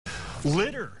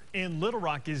Litter in Little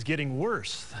Rock is getting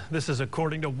worse. This is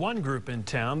according to one group in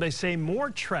town. They say more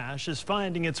trash is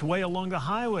finding its way along the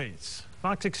highways.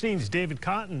 Fox 16's David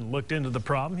Cotton looked into the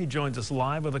problem. He joins us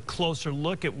live with a closer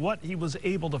look at what he was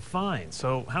able to find.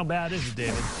 So how bad is it,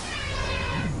 David?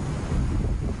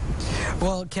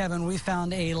 Well, Kevin, we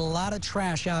found a lot of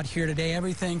trash out here today.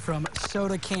 Everything from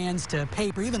soda cans to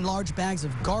paper, even large bags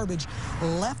of garbage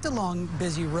left along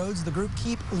busy roads. The group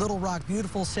Keep Little Rock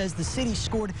Beautiful says the city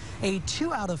scored a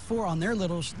 2 out of 4 on their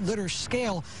litter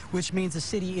scale, which means the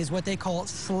city is what they call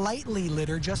slightly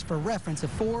litter. Just for reference, a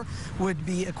 4 would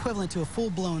be equivalent to a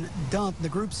full-blown dump. The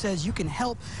group says you can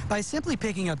help by simply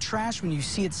picking up trash when you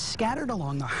see it scattered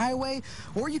along the highway,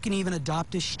 or you can even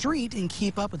adopt a street and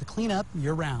keep up with the cleanup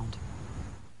year-round.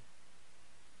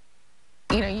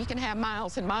 You know, you can have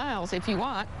miles and miles if you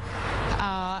want,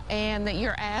 and that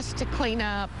you're asked to clean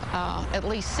up at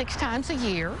least 6 times a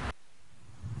year.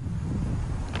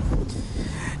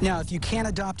 Now, if you can't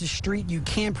adopt a street, you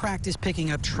can practice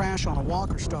picking up trash on a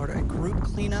walk or start a group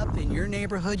cleanup in your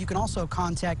neighborhood. You can also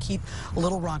contact Keep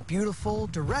Little Rock Beautiful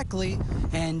directly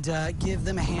and give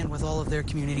them a hand with all of their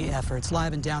community efforts.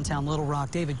 Live in downtown Little Rock,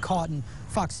 David Cotton,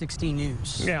 Fox 16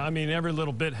 News. Yeah, I mean, every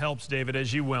little bit helps, David,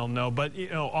 as you well know. But, you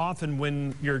know, often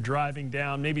when you're driving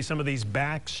down maybe some of these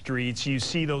back streets, you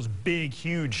see those big,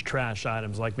 huge trash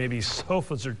items like maybe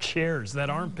sofas or chairs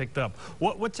that aren't picked up.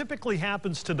 What typically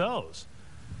happens to those?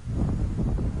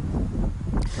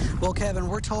 Well, Kevin,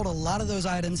 we're told a lot of those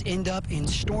items end up in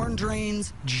storm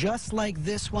drains, just like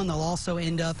this one. They'll also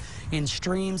end up in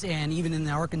streams and even in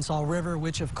the Arkansas River,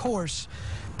 which, of course,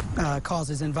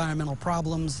 causes environmental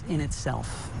problems in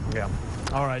itself. Yeah.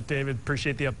 All right, David,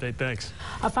 appreciate the update. Thanks.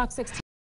 Fox 16.